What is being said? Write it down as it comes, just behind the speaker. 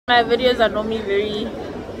My videos are normally very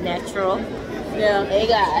natural. Yeah. Hey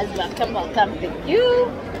guys, welcome to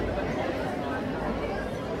you.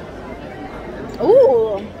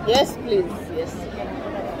 Ooh, yes please, yes.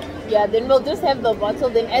 Yeah, then we'll just have the bottle.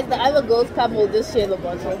 Then as the other girls come, we'll just share the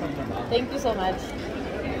bottle. Thank you so much.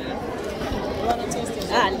 You want to taste it?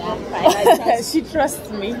 Nah, fine. She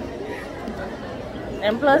trusts me.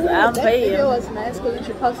 And plus, I'm that paying. video was nice because when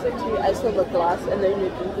she passed it to you, I saw the glass and then you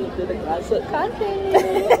drinking through the glass. So, camping!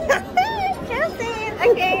 Camping!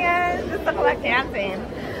 Okay, guys. Let's talk about camping.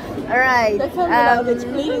 Alright. That's how I was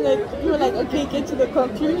explaining it. You were like, okay, get to the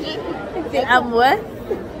conclusion. I'm with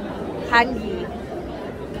Hangi.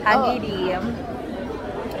 Hangi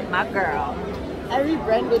my girl. I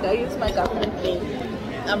rebranded. I use my government name.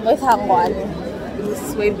 I'm with Hangwani. This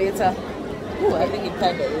is way better. Ooh, I think it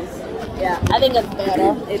kind of is. Yeah, I think it's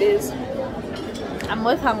better. It is. I'm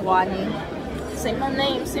with Hangwani. Say my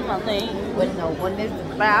name, say my name. When no one is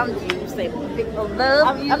around you, say people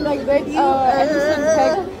love you. I'm like that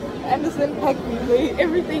Anderson Paak music.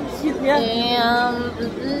 Everything she's Damn.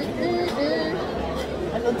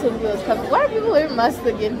 I don't think it was coming. Why are people wearing masks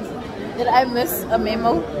again? Did I miss a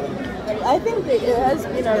memo? I think it has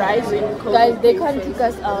been a rise in COVID. Guys, they can't kick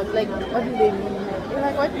us out. Like, what do they mean?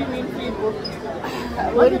 Like, what do you mean people?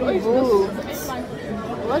 Was it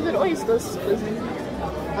oysters?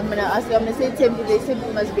 I'm gonna say temple. They said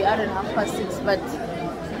we must be out at 6:30, but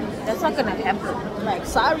that's not gonna happen. Like,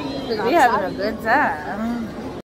 sorry. We're having a good time.